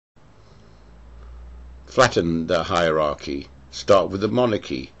Flatten the hierarchy. Start with the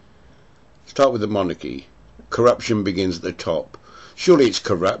monarchy. Start with the monarchy. Corruption begins at the top. Surely it's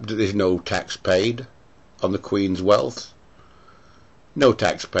corrupt that there's no tax paid on the Queen's wealth. No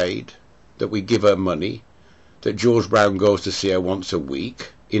tax paid. That we give her money. That George Brown goes to see her once a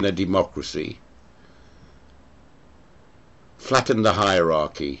week in a democracy. Flatten the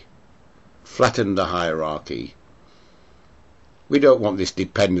hierarchy. Flatten the hierarchy. We don't want this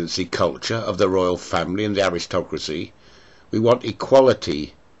dependency culture of the royal family and the aristocracy. We want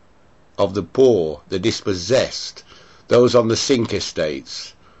equality of the poor, the dispossessed, those on the sink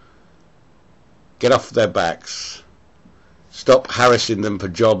estates. Get off their backs. Stop harassing them for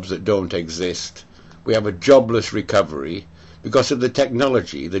jobs that don't exist. We have a jobless recovery. Because of the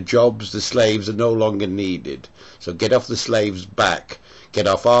technology, the jobs, the slaves are no longer needed. So get off the slaves' back. Get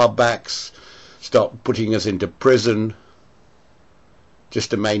off our backs. Stop putting us into prison just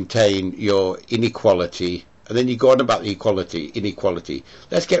to maintain your inequality. And then you go on about the inequality.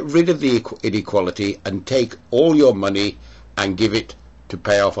 Let's get rid of the inequality and take all your money and give it to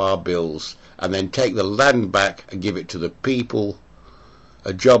pay off our bills. And then take the land back and give it to the people.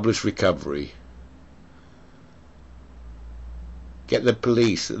 A jobless recovery. Get the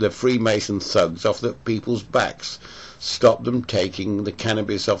police, the Freemason thugs off the people's backs. Stop them taking the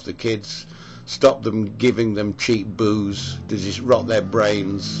cannabis off the kids. Stop them giving them cheap booze to just rot their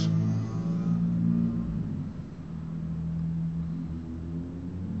brains.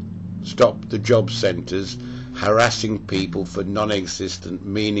 Stop the job centres harassing people for non-existent,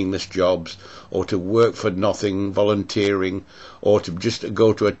 meaningless jobs, or to work for nothing, volunteering, or to just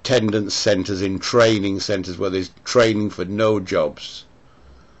go to attendance centres in training centres where there's training for no jobs.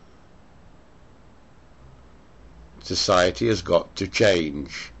 Society has got to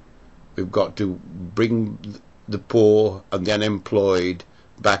change. We've got to bring the poor and the unemployed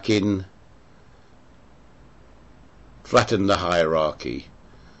back in. Flatten the hierarchy.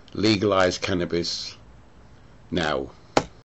 Legalise cannabis now.